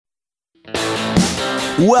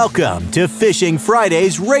Welcome to Fishing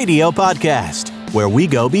Fridays radio podcast, where we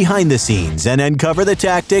go behind the scenes and uncover the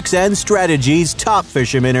tactics and strategies top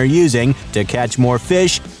fishermen are using to catch more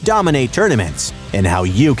fish, dominate tournaments, and how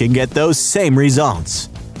you can get those same results.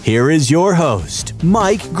 Here is your host,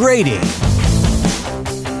 Mike Grady.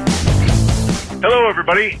 Hello,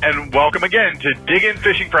 everybody, and welcome again to Dig In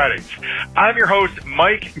Fishing Fridays. I'm your host,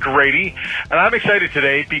 Mike Grady, and I'm excited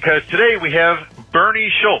today because today we have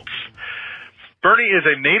Bernie Schultz. Bernie is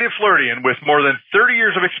a native Floridian with more than 30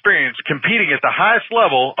 years of experience competing at the highest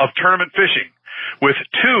level of tournament fishing. With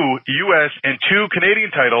 2 U.S. and 2 Canadian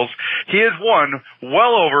titles, he has won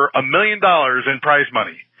well over $1 million in prize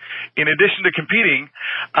money. In addition to competing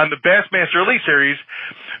on the Bassmaster Elite Series,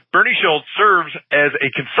 Bernie Schultz serves as a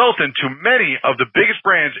consultant to many of the biggest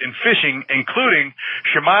brands in fishing, including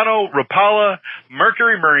Shimano, Rapala,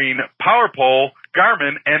 Mercury Marine, PowerPole,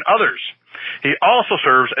 Garmin, and others. He also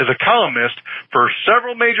serves as a columnist for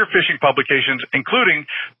several major fishing publications, including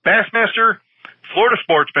Bassmaster, Florida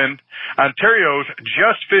Sportsman, Ontario's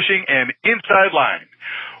Just Fishing, and Inside Line.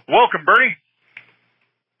 Welcome, Bernie.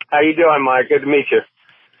 How you doing, Mike? Good to meet you.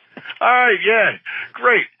 All right, yeah,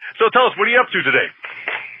 great. So tell us, what are you up to today?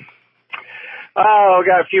 Oh, I've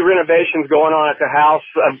got a few renovations going on at the house.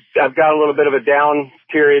 I've got a little bit of a down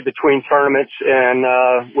period between tournaments,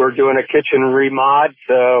 and we're doing a kitchen remod.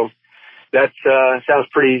 So that sounds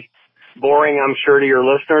pretty boring, I'm sure, to your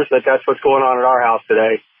listeners, but that's what's going on at our house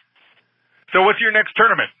today. So what's your next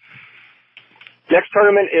tournament? Next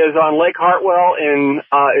tournament is on Lake Hartwell, and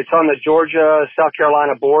it's on the Georgia-South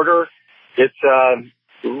Carolina border. It's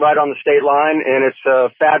right on the state line, and it's a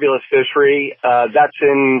fabulous fishery. That's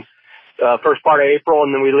in first part of April,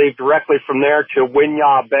 and then we leave directly from there to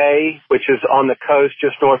Winyah Bay, which is on the coast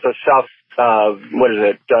just north of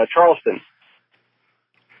Charleston.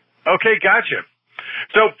 Okay, gotcha.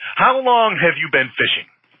 So how long have you been fishing?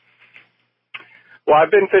 Well,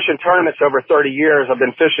 I've been fishing tournaments over 30 years. I've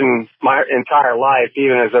been fishing my entire life,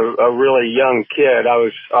 even as a really young kid. I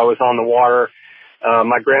was on the water.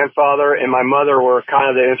 My grandfather and my mother were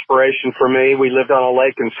kind of the inspiration for me. We lived on a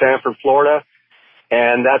lake in Sanford, Florida,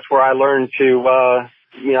 and that's where I learned I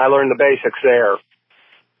learned the basics there.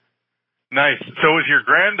 Nice. So was your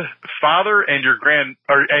grandfather and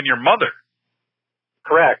your mother?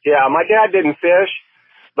 Correct. Yeah. My dad didn't fish,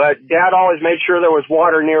 but Dad always made sure there was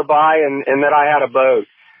water nearby and that I had a boat.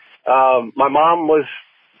 My mom was,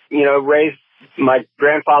 raised. My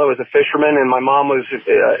grandfather was a fisherman, and my mom was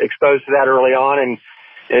exposed to that early on,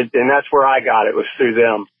 and that's where I got it, was through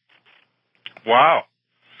them. Wow.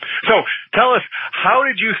 So tell us, how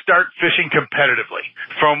did you start fishing competitively?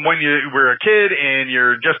 From when you were a kid and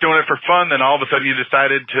you're just doing it for fun, then all of a sudden you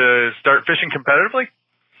decided to start fishing competitively?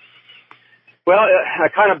 Well, I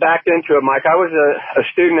kind of backed into it, Mike. I was a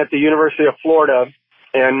student at the University of Florida,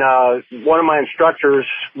 and one of my instructors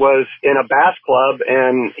was in a bass club,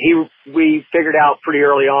 and we figured out pretty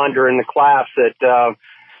early on during the class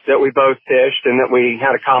that we both fished and that we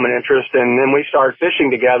had a common interest, and then we started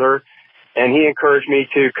fishing together, and he encouraged me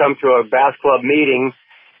to come to a bass club meeting,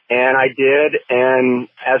 and I did, and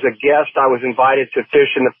as a guest, I was invited to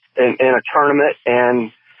fish in a tournament,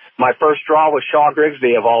 and my first draw was Shaw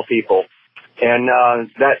Grigsby, of all people, and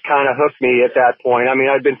that kind of hooked me at that point. I mean,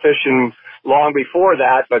 I'd been fishing long before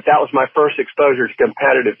that, but that was my first exposure to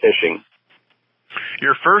competitive fishing.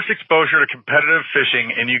 Your first exposure to competitive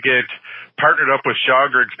fishing, and you get partnered up with Shaw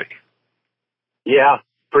Grigsby. Yeah,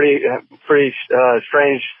 pretty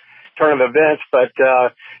strange turn of events, but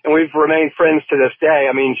and we've remained friends to this day.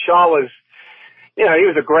 I mean, Shaw was, he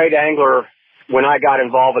was a great angler when I got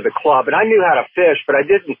involved with the club, and I knew how to fish, but I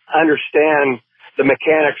didn't understand the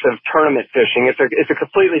mechanics of tournament fishing. It's a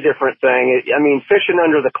completely different thing. Fishing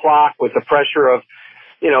under the clock with the pressure of,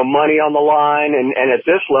 money on the line, and at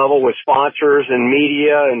this level with sponsors and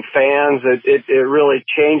media and fans, it really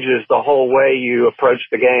changes the whole way you approach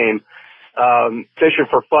the game. Fishing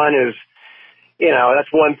for fun is,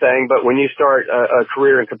 that's one thing, but when you start a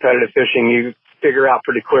career in competitive fishing, you figure out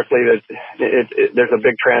pretty quickly that there's a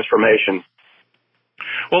big transformation.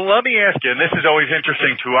 Well, let me ask you, and this is always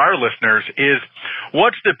interesting to our listeners, is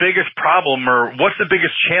what's the biggest problem or what's the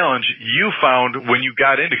biggest challenge you found when you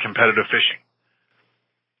got into competitive fishing?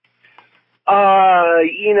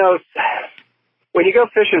 When you go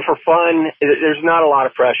fishing for fun, there's not a lot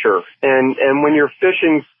of pressure. And when you're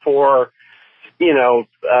fishing for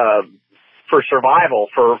survival,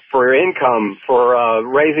 for income, for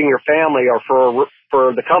raising your family, or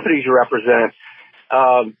for the companies you represent,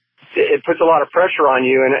 it puts a lot of pressure on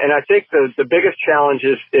you. And I think the biggest challenge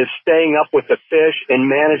is staying up with the fish and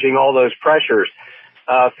managing all those pressures.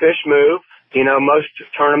 Fish move, Most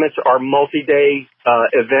tournaments are multi-day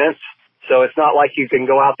events, so it's not like you can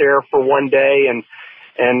go out there for one day and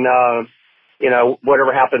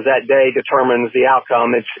whatever happens that day determines the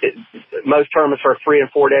outcome. Most tournaments are 3 and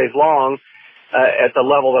 4 days long at the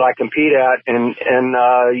level that I compete at, and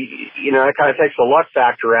it kind of takes the luck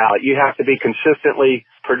factor out. You have to be consistently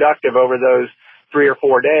productive over those 3 or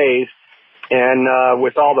 4 days, and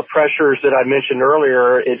with all the pressures that I mentioned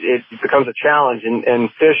earlier, it becomes a challenge. And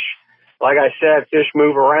fish, like I said, fish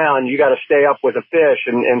move around. You got to stay up with the fish,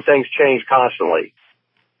 and things change constantly.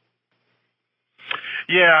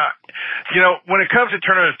 Yeah. When it comes to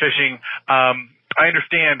tournament fishing, I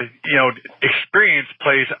understand, experience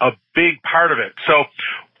plays a big part of it. So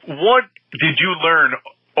what did you learn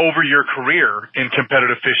over your career in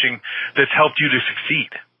competitive fishing that's helped you to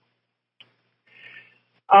succeed?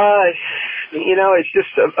 It's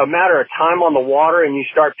just a matter of time on the water, and you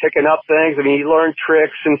start picking up things. I mean, you learn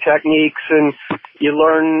tricks and techniques, and you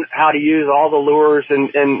learn how to use all the lures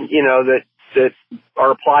and that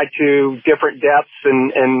are applied to different depths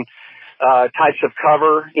and types of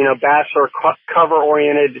cover. Bass are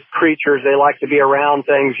cover-oriented creatures. They like to be around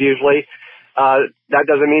things usually. That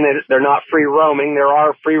doesn't mean that they're not free-roaming. There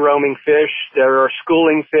are free-roaming fish. There are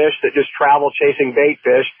schooling fish that just travel chasing bait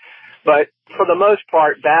fish. But for the most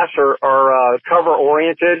part, bass are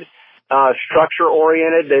cover-oriented,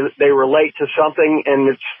 structure-oriented. They relate to something, and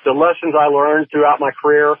it's the lessons I learned throughout my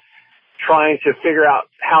career trying to figure out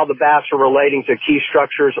how the bass are relating to key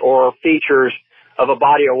structures or features of a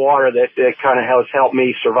body of water that kind of has helped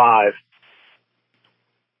me survive.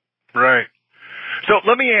 Right. So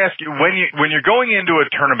let me ask you, when you're going into a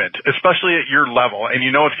tournament, especially at your level, and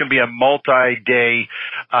it's going to be a multi-day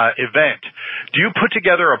event, do you put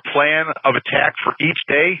together a plan of attack for each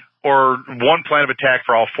day or one plan of attack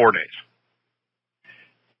for all 4 days?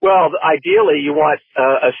 Well, ideally, you want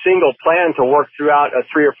a single plan to work throughout a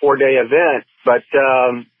 3 or 4 day event. But,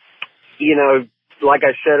 like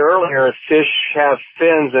I said earlier, fish have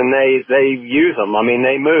fins and they use them. I mean,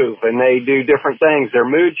 they move and they do different things. Their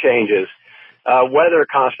mood changes. Weather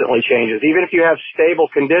constantly changes. Even if you have stable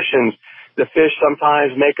conditions, the fish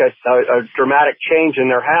sometimes make a dramatic change in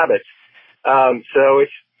their habits. So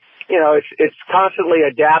it's constantly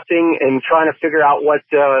adapting and trying to figure out what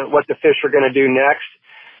the fish are going to do next.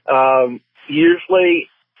 Usually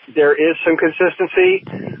there is some consistency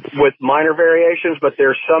with minor variations, but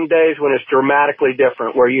there's some days when it's dramatically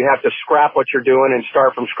different where you have to scrap what you're doing and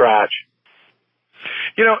start from scratch.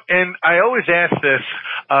 And I always ask this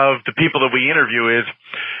of the people that we interview is,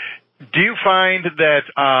 do you find that,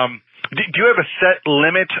 do you have a set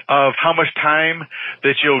limit of how much time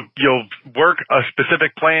that you'll work a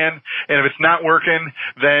specific plan, and if it's not working,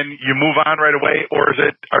 then you move on right away? Or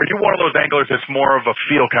are you one of those anglers that's more of a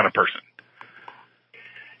feel kind of person?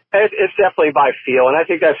 It's definitely by feel, and I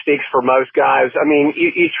think that speaks for most guys. I mean,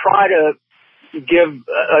 you try to give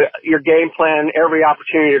your game plan every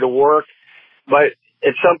opportunity to work, but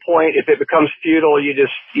at some point, if it becomes futile, you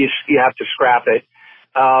have to scrap it.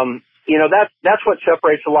 That's what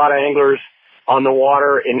separates a lot of anglers on the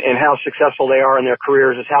water and how successful they are in their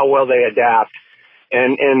careers is how well they adapt.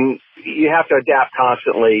 And you have to adapt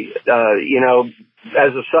constantly.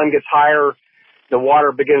 As the sun gets higher, the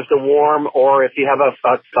water begins to warm, or if you have a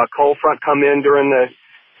cold front come in during the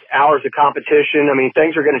hours of competition, I mean,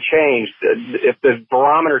 things are going to change. If the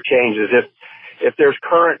barometer changes, if there's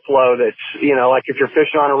current flow that's, like if you're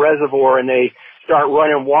fishing on a reservoir and they start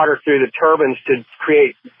running water through the turbines to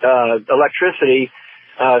create electricity,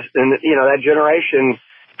 and that generation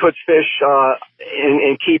puts fish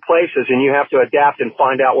in key places, and you have to adapt and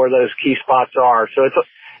find out where those key spots are. So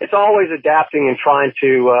it's always adapting and trying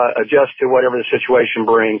to adjust to whatever the situation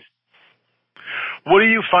brings. What do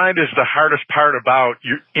you find is the hardest part about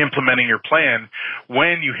implementing your plan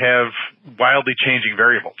when you have wildly changing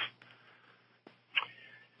variables?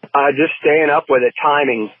 Just staying up with it,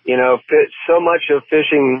 timing. So much of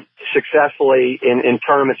fishing successfully in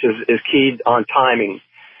tournaments is keyed on timing.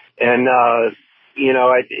 And,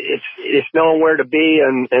 it's knowing where to be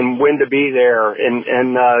and when to be there and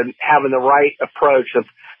having the right approach,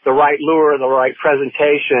 the right lure, the right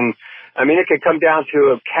presentation. I mean, it could come down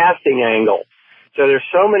to a casting angle. So there's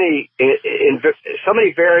so many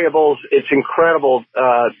variables. It's incredible,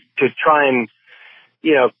 to try and,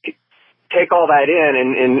 take all that in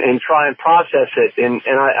and try and process it. And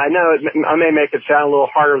I know I may make it sound a little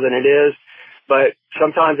harder than it is, but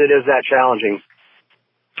sometimes it is that challenging.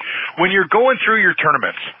 When you're going through your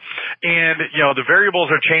tournaments and, the variables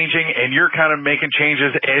are changing and you're kind of making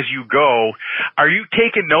changes as you go, are you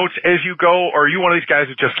taking notes as you go, or are you one of these guys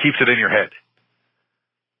that just keeps it in your head?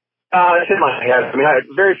 It's in my head. I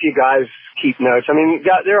mean, very few guys keep notes. I mean,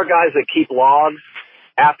 there are guys that keep logs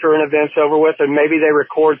after an event's over with, and maybe they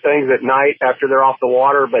record things at night after they're off the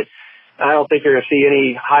water, but I don't think you're going to see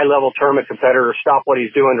any high-level tournament competitor stop what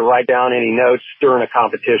he's doing to write down any notes during a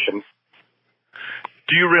competition.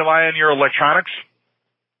 Do you rely on your electronics?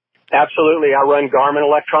 Absolutely. I run Garmin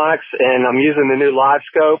electronics, and I'm using the new Live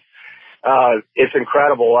Scope. It's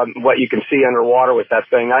incredible what you can see underwater with that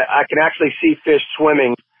thing. I can actually see fish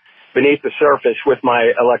swimming beneath the surface with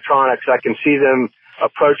my electronics. I can see them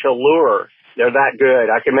approach a lure. They're that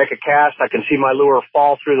good. I can make a cast. I can see my lure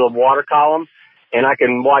fall through the water column, and I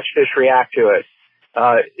can watch fish react to it.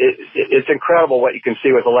 It's incredible what you can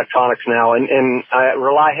see with electronics now, and I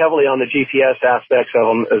rely heavily on the GPS aspects of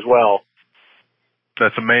them as well.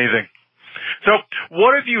 That's amazing. So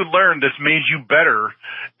what have you learned that's made you better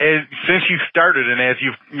since you started and as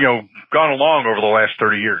you've gone along over the last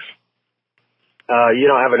 30 years? You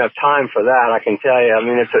don't have enough time for that, I can tell you. I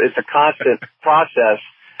mean, it's a constant process.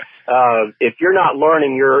 If you're not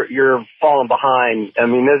learning, you're falling behind. I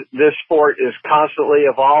mean, this sport is constantly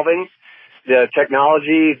evolving. The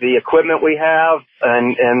technology, the equipment we have,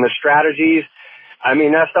 and the strategies. I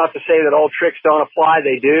mean, that's not to say that old tricks don't apply.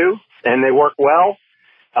 They do, and they work well.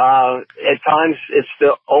 At times, it's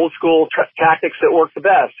the old school tactics that work the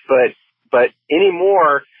best. But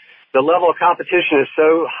anymore, the level of competition is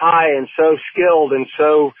so high and so skilled and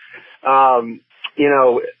so,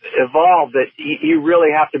 evolved that you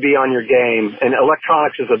really have to be on your game. And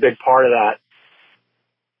electronics is a big part of that.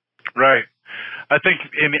 Right. I think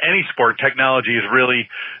in any sport, technology is really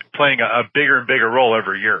playing a bigger and bigger role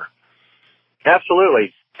every year.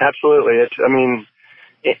 Absolutely. Absolutely.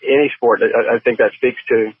 Any sport, I think that speaks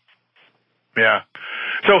to. Yeah.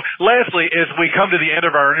 So lastly, as we come to the end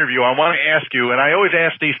of our interview, I want to ask you, and I always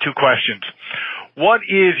ask these two questions. What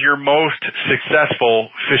is your most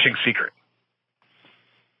successful fishing secret?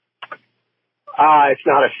 It's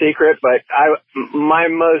not a secret, but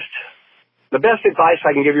the best advice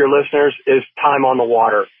I can give your listeners is time on the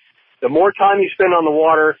water. The more time you spend on the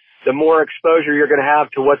water, the more exposure you're going to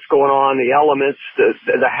have to what's going on, the elements,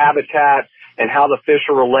 the habitat, and how the fish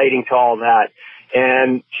are relating to all that.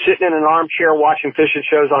 And sitting in an armchair watching fishing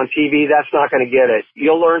shows on TV, that's not going to get it.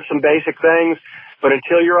 You'll learn some basic things, but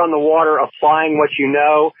until you're on the water applying what you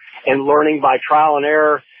know and learning by trial and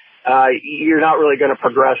error, you're not really going to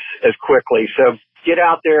progress as quickly. So get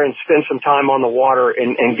out there and spend some time on the water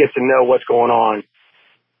and get to know what's going on.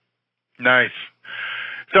 Nice.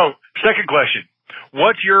 So, second question.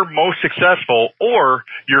 What's your most successful or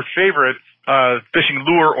your favorite fishing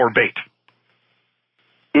lure or bait?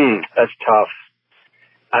 That's tough.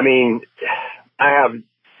 I mean, I have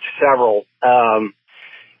several. As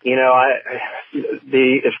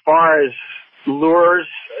far as lures,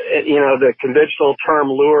 the conventional term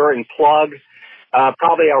lure and plug,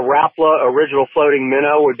 probably a Rapala original floating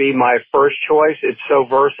minnow would be my first choice. It's so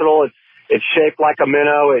versatile. It's shaped like a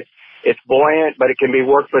minnow. It's buoyant, but it can be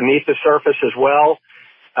worked beneath the surface as well.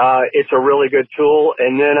 It's a really good tool.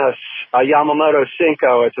 And then a Yamamoto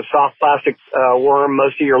Senko. It's a soft plastic worm.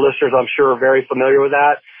 Most of your listeners, I'm sure, are very familiar with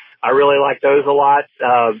that. I really like those a lot.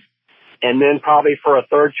 And then probably for a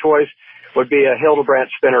third choice would be a Hildebrandt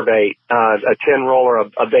spinnerbait, a 10 roller,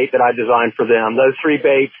 a bait that I designed for them. Those three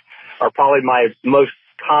baits are probably my most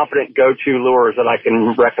confident go-to lures that I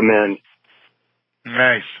can recommend.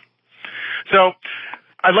 Nice. So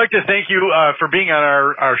I'd like to thank you for being on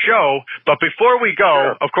our show. But before we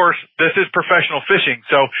go, Of course, this is professional fishing.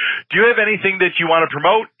 So do you have anything that you want to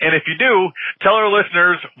promote? And if you do, tell our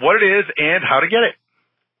listeners what it is and how to get it.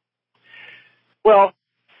 Well,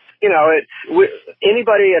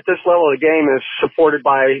 anybody at this level of the game is supported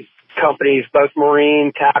by companies, both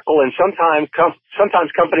marine, tackle, and sometimes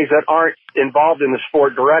companies that aren't involved in the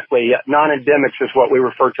sport directly. Non-endemics is what we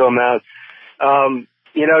refer to them as.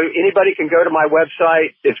 Anybody can go to my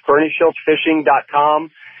website. It's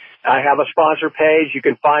BernieSchultzFishing.com. I have a sponsor page. You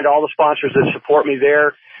can find all the sponsors that support me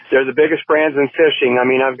there. They're the biggest brands in fishing. I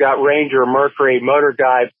mean, I've got Ranger, Mercury, Motor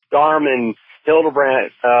Guide, Garmin,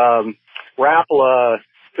 Hildebrandt, Rapala,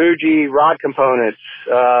 Fuji Rod Components,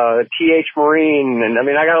 TH Marine, and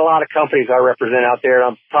I got a lot of companies I represent out there.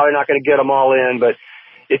 I'm probably not going to get them all in, but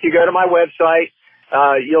if you go to my website,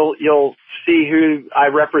 you'll see who I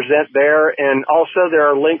represent there, and also there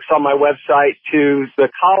are links on my website to the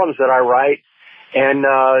columns that I write, and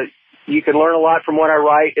you can learn a lot from what I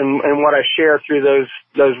write and what I share through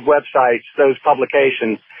those websites, those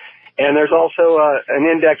publications. And there's also an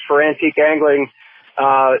index for antique angling.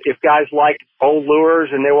 If guys like old lures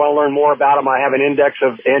and they want to learn more about them, I have an index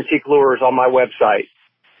of antique lures on my website.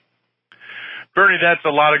 Bernie, that's a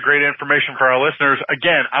lot of great information for our listeners.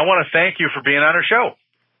 Again, I want to thank you for being on our show.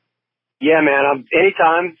 Yeah, man.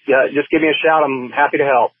 Anytime, just give me a shout. I'm happy to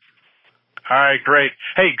help. All right, great.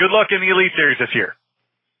 Hey, good luck in the Elite Series this year.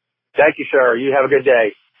 Thank you, sir. You have a good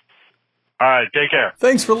day. All right, take care.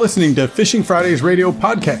 Thanks for listening to Fishing Fridays Radio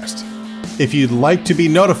Podcast. If you'd like to be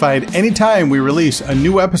notified anytime we release a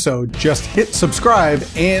new episode, just hit subscribe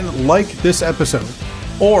and like this episode.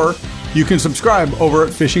 Or you can subscribe over at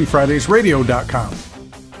fishingfridaysradio.com.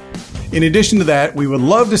 In addition to that, we would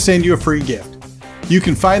love to send you a free gift. You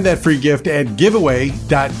can find that free gift at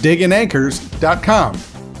giveaway.digandanchors.com.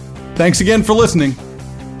 Thanks again for listening.